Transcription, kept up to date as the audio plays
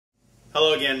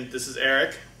Hello again, this is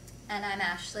Eric. And I'm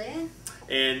Ashley.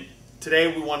 And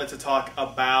today we wanted to talk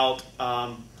about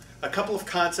a couple of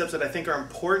concepts that I think are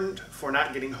important for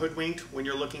not getting hoodwinked when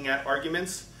you're looking at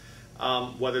arguments,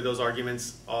 whether those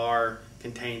arguments are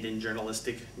contained in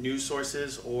journalistic news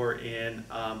sources or in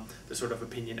the sort of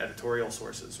opinion editorial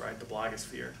sources, right, the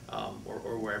blogosphere,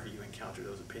 or wherever you encounter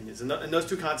those opinions. And those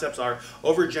two concepts are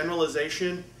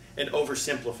overgeneralization and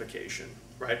oversimplification,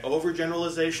 right?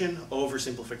 Overgeneralization,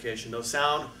 oversimplification. Those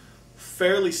sound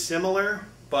fairly similar,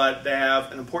 but they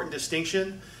have an important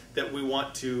distinction that we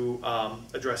want to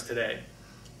address today.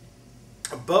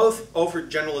 Both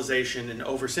overgeneralization and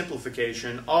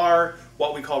oversimplification are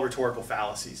what we call rhetorical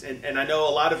fallacies. And I know a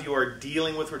lot of you are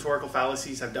dealing with rhetorical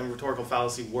fallacies, have done rhetorical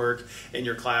fallacy work in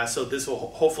your class, so this will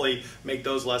hopefully make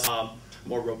those less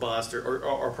more robust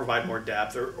or provide more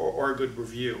depth or a good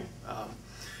review.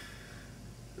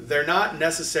 They're not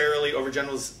necessarily,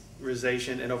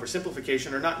 overgeneralization and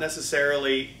oversimplification are not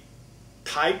necessarily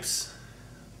types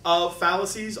of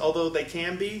fallacies, although they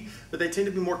can be, but they tend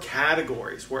to be more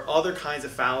categories where other kinds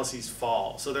of fallacies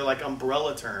fall. So they're like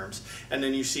umbrella terms, and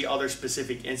then you see other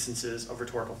specific instances of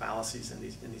rhetorical fallacies in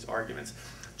these arguments.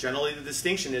 Generally, the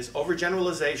distinction is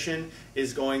overgeneralization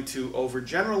is going to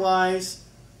overgeneralize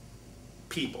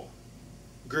people,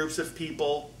 groups of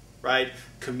people, right?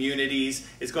 Communities.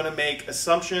 It's going to make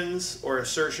assumptions or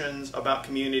assertions about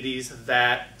communities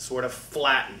that sort of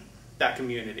flatten that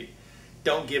community.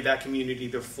 Don't give that community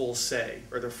their full say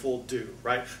or their full due,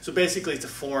 right? So basically it's a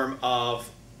form of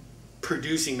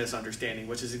producing misunderstanding,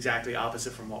 which is exactly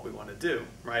opposite from what we want to do,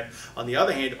 right? On the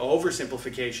other hand,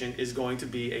 oversimplification is going to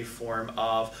be a form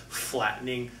of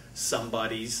flattening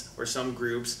somebody's or some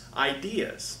group's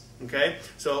ideas, okay?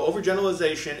 So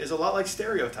overgeneralization is a lot like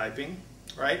stereotyping,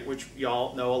 right? Which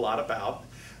y'all know a lot about.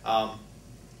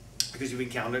 Because you've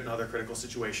encountered it in other critical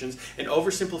situations. And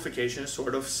oversimplification is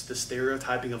sort of the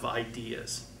stereotyping of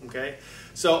ideas, okay?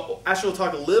 So Ashley will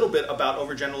talk a little bit about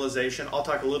overgeneralization. I'll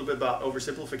talk a little bit about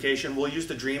oversimplification. We'll use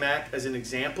the DREAM Act as an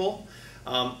example,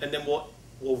 and then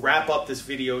we'll wrap up this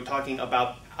video talking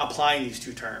about applying these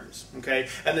two terms, okay?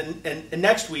 And then and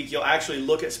next week you'll actually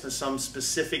look at some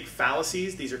specific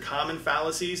fallacies. These are common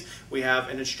fallacies. We have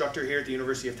an instructor here at the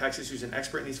University of Texas who's an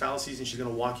expert in these fallacies, and she's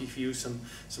going to walk you through some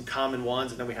common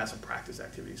ones, and then we have some practice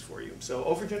activities for you. So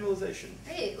overgeneralization.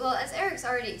 Great. Well, as Eric's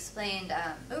already explained,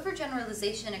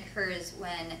 overgeneralization occurs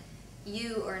when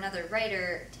you or another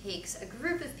writer takes a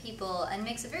group of people and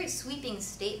makes a very sweeping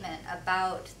statement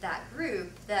about that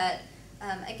group that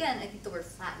again, I think the word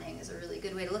flattening is a really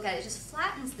good way to look at it. It just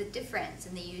flattens the difference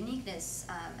and the uniqueness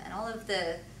and all of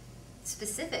the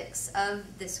specifics of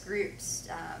this group's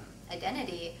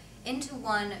identity into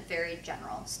one very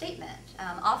general statement.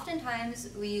 Oftentimes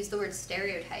we use the word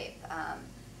stereotype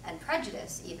and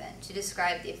prejudice even to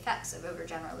describe the effects of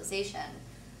overgeneralization.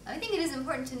 I think it is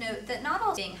important to note that not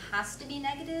all thing has to be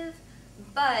negative,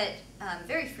 but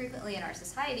very frequently in our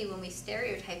society when we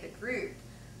stereotype a group,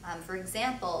 for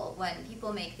example, when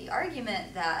people make the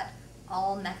argument that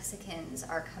all Mexicans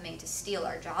are coming to steal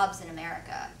our jobs in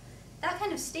America, that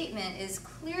kind of statement is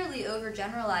clearly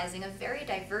overgeneralizing a very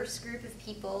diverse group of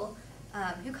people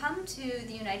who come to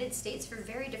the United States for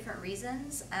very different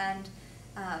reasons, and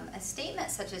a statement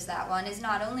such as that one is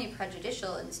not only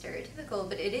prejudicial and stereotypical,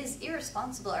 but it is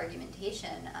irresponsible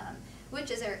argumentation, which,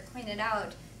 as Eric pointed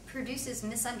out, produces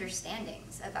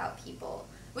misunderstandings about people,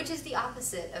 which is the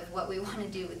opposite of what we want to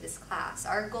do with this class.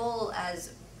 Our goal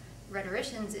as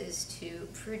rhetoricians is to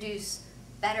produce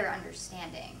better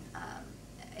understanding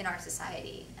in our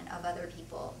society and of other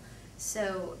people.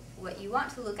 So what you want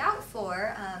to look out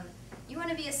for, you want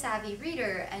to be a savvy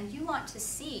reader, and you want to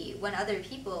see when other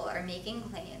people are making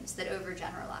claims that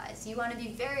overgeneralize. You want to be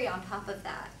very on top of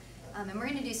that. And we're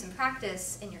going to do some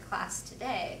practice in your class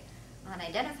today on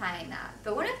identifying that.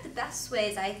 But one of the best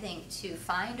ways, I think, to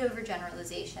find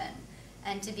overgeneralization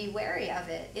and to be wary of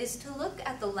it is to look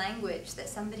at the language that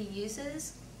somebody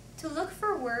uses, to look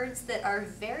for words that are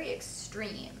very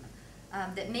extreme,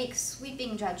 that make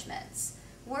sweeping judgments.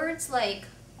 Words like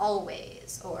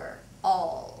always, or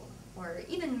all, or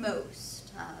even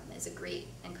most is a great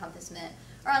encompassment.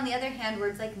 Or on the other hand,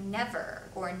 words like never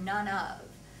or none of.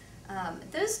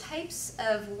 Those types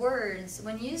of words,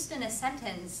 when used in a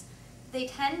sentence, they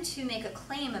tend to make a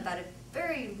claim about a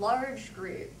very large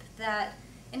group that,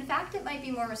 in fact, it might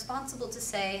be more responsible to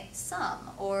say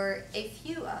some, or a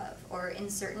few of, or in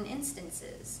certain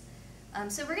instances.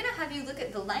 So we're going to have you look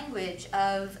at the language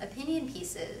of opinion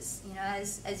pieces. You know,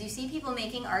 as you see people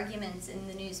making arguments in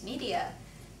the news media,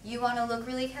 you want to look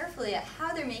really carefully at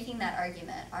how they're making that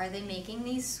argument. Are they making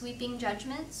these sweeping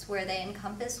judgments where they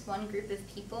encompass one group of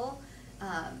people?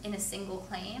 in a single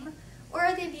claim? Or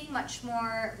are they being much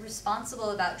more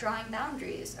responsible about drawing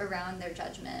boundaries around their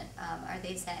judgment? Are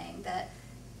they saying that,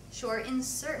 sure, in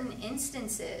certain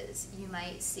instances, you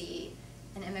might see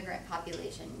an immigrant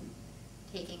population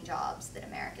taking jobs that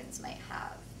Americans might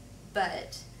have,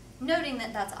 but noting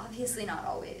that that's obviously not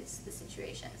always the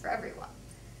situation for everyone.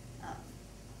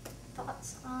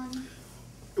 Thoughts on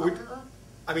all of that?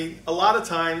 I mean, a lot of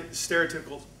times,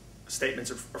 stereotypical statements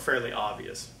are fairly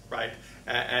obvious, right?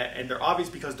 And they're obvious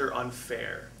because they're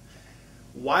unfair.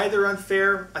 Why they're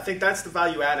unfair, I think that's the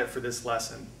value added for this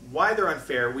lesson. Why they're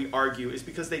unfair, we argue, is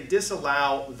because they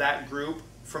disallow that group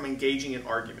from engaging in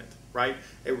argument, right?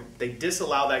 They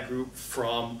disallow that group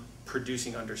from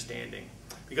producing understanding.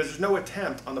 Because there's no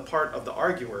attempt on the part of the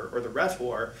arguer or the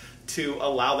rhetor to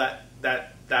allow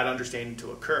that understanding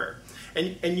to occur.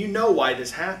 And you know why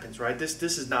this happens, right? This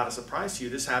is not a surprise to you.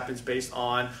 This happens based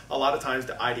on, a lot of times,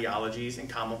 the ideologies and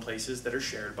commonplaces that are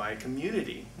shared by a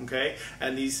community, okay?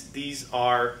 And these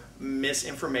are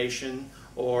misinformation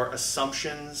or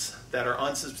assumptions that are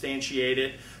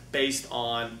unsubstantiated based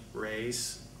on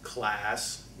race,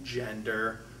 class,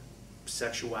 gender,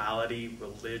 sexuality,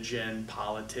 religion,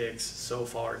 politics, so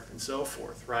forth and so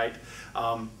forth, right?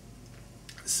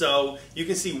 So you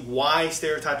can see why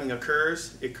stereotyping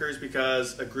occurs. It occurs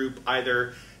because a group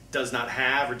either does not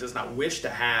have or does not wish to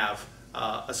have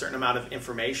a certain amount of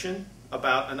information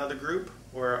about another group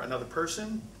or another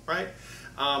person, right?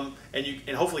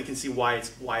 And hopefully you can see why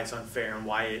it's unfair and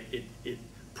why it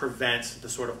prevents the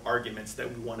sort of arguments that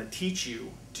we want to teach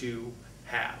you to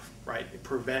have, right? It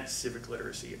prevents civic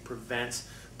literacy. It prevents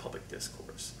public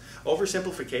discourse.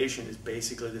 Oversimplification is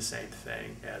basically the same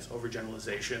thing as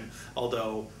overgeneralization,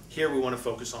 although here we want to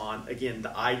focus on, again,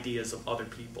 the ideas of other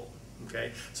people,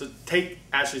 okay? So take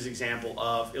Ashley's example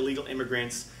of illegal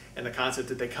immigrants and the concept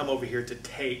that they come over here to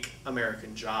take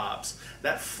American jobs.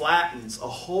 That flattens a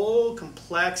whole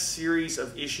complex series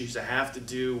of issues that have to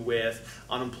do with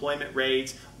unemployment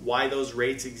rates, why those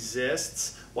rates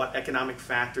exist, what economic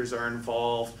factors are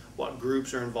involved, what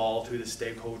groups are involved, who the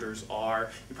stakeholders are.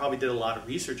 You probably did a lot of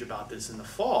research about this in the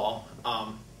fall.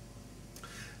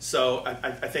 So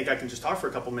I think I can just talk for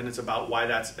a couple minutes about why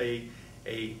that's a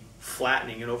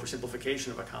flattening and oversimplification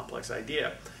of a complex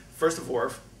idea. First of all,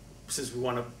 since we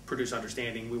want to produce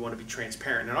understanding, we want to be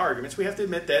transparent in arguments, we have to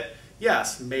admit that,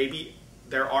 yes, maybe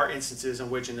there are instances in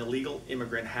which an illegal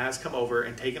immigrant has come over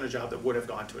and taken a job that would have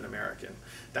gone to an American.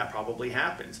 That probably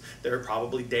happens. There are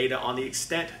probably data on the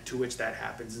extent to which that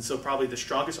happens. And so probably the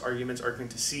strongest arguments are going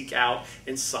to seek out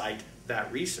and cite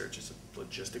that research. It's a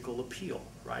logistical appeal,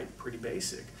 right? Pretty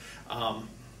basic.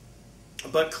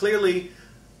 But clearly,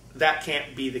 that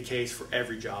can't be the case for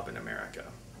every job in America,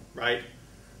 right?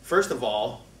 First of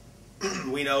all,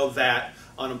 we know that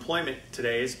unemployment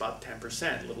today is about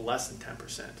 10%, a little less than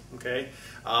 10%, okay?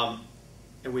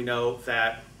 And we know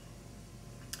that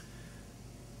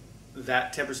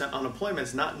that 10% unemployment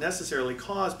is not necessarily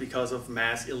caused because of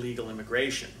mass illegal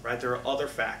immigration, right? There are other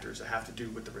factors that have to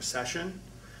do with the recession,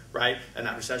 right? And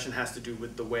that recession has to do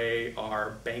with the way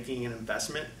our banking and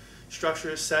investment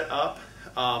structure is set up.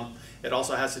 It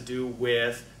also has to do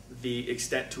with the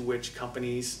extent to which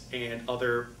companies and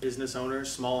other business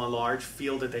owners, small and large,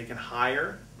 feel that they can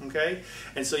hire, okay?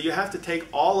 And so you have to take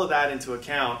all of that into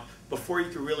account before you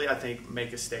can really, I think,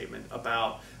 make a statement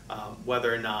about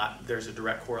whether or not there's a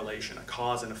direct correlation, a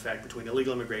cause and effect between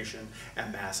illegal immigration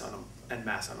and mass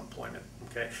unemployment,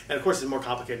 okay? And of course, it's more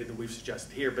complicated than we've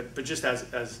suggested here, but just as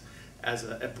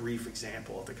a brief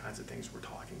example of the kinds of things we're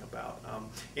talking about.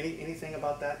 Anything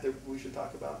about that we should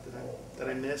talk about that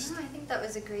I missed? No, I think that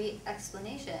was a great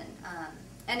explanation.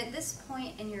 And at this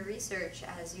point in your research,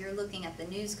 as you're looking at the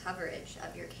news coverage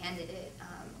of your candidate,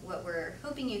 what we're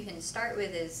hoping you can start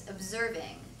with is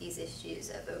observing these issues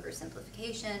of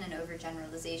oversimplification and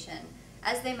overgeneralization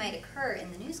as they might occur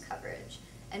in the news coverage,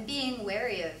 and being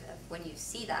wary of when you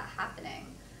see that happening.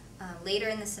 Later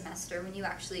in the semester, when you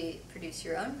actually produce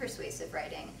your own persuasive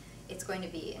writing, it's going to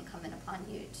be incumbent upon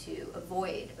you to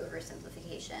avoid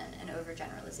oversimplification and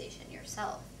overgeneralization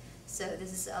yourself. So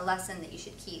this is a lesson that you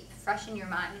should keep fresh in your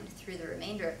mind through the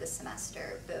remainder of the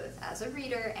semester, both as a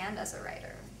reader and as a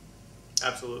writer.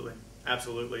 Absolutely.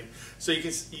 Absolutely. So you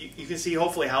can see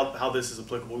hopefully how this is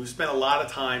applicable. We've spent a lot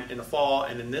of time in the fall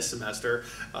and in this semester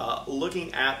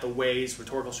looking at the ways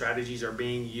rhetorical strategies are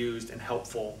being used in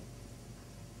helpful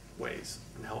ways,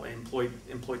 and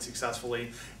employed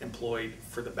successfully, employed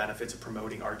for the benefits of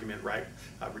promoting argument, right?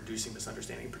 Reducing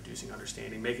misunderstanding, producing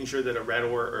understanding, making sure that a rhetor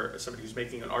or somebody who's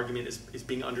making an argument is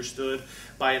being understood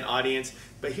by an audience.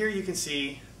 But here you can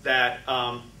see that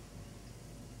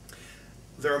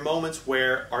there are moments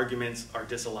where arguments are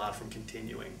disallowed from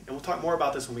continuing. And we'll talk more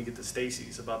about this when we get to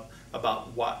Stacy's, about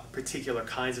what particular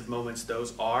kinds of moments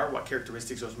those are, what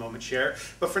characteristics those moments share.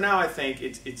 But for now, I think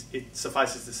it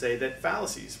suffices to say that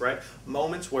fallacies, right?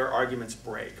 Moments where arguments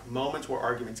break, moments where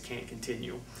arguments can't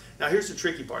continue. Now here's the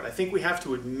tricky part. I think we have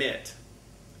to admit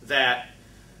that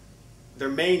there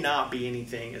may not be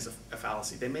anything as a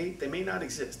fallacy. They may not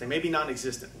exist. They may be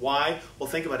non-existent. Why? Well,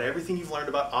 think about everything you've learned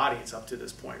about audience up to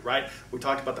this point, right? We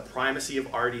talked about the primacy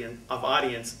of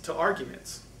audience to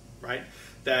arguments, right?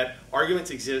 That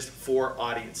arguments exist for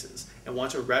audiences. And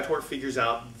once a rhetor figures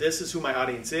out, this is who my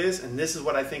audience is, and this is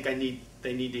what I think they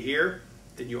need to hear,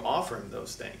 then you offer them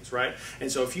those things, right? And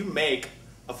so if you make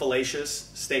a fallacious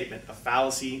statement, a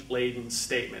fallacy-laden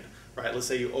statement, right? Let's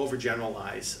say you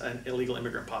overgeneralize an illegal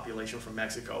immigrant population from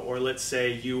Mexico, or let's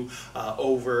say you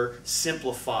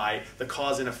oversimplify the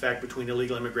cause and effect between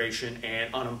illegal immigration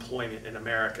and unemployment in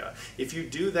America. If you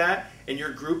do that and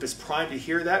your group is primed to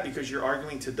hear that because you're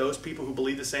arguing to those people who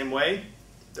believe the same way,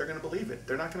 they're going to believe it.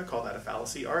 They're not going to call that a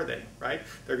fallacy, are they? Right?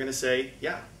 They're going to say,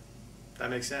 yeah, that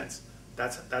makes sense.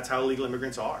 That's how illegal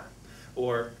immigrants are.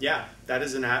 Or, yeah, that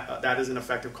is an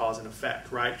effective cause and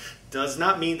effect, right? Does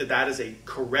not mean that that is a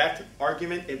correct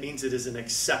argument. It means it is an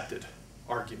accepted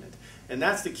argument. And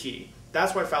that's the key.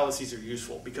 That's why fallacies are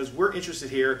useful, because we're interested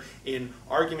here in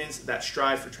arguments that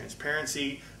strive for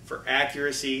transparency, for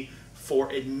accuracy,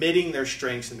 for admitting their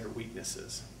strengths and their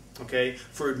weaknesses, okay?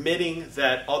 For admitting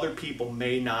that other people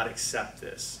may not accept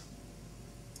this.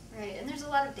 Right, and there's a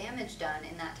lot of damage done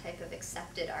in that type of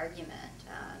accepted argument.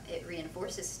 It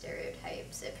reinforces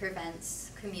stereotypes. It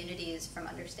prevents communities from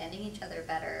understanding each other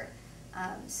better.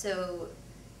 So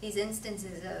these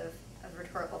instances of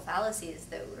rhetorical fallacies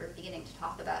that we're beginning to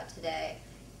talk about today,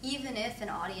 even if an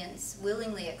audience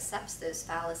willingly accepts those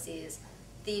fallacies,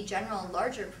 the general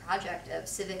larger project of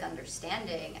civic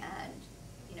understanding and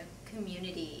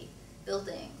community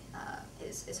building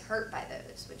is hurt by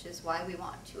those, which is why we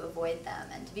want to avoid them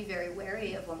and to be very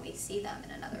wary of when we see them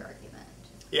in another argument.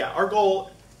 Yeah, our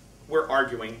goal, we're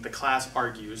arguing, the class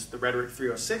argues, the Rhetoric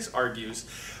 306 argues,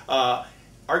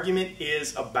 argument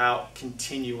is about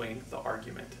continuing the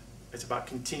argument. It's about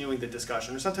continuing the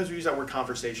discussion. Or sometimes we use that word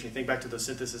conversation. You think back to those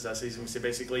synthesis essays and we say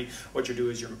basically what you're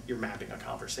doing is you're mapping a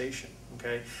conversation.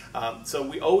 Okay? So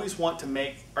we always want to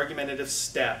make argumentative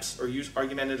steps or use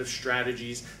argumentative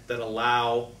strategies that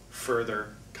allow further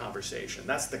conversation.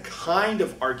 That's the kind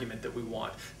of argument that we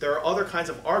want. There are other kinds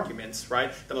of arguments,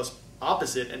 right? The most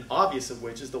opposite and obvious of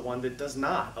which is the one that does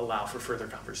not allow for further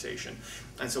conversation.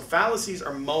 And so fallacies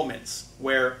are moments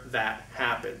where that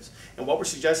happens. And what we're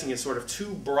suggesting is sort of two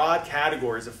broad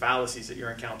categories of fallacies that you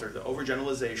encounter. The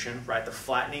overgeneralization, right, the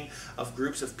flattening of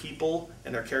groups of people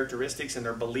and their characteristics and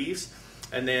their beliefs,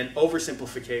 and then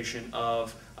oversimplification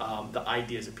of the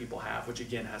ideas that people have, which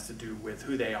again has to do with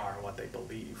who they are and what they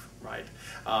believe, right?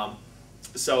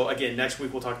 So again, next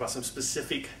week we'll talk about some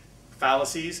specific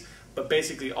fallacies. But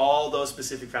basically, all those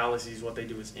specific fallacies, what they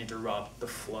do is interrupt the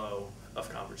flow of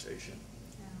conversation.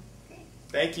 Oh, great.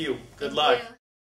 Thank you. Good Thank luck. you.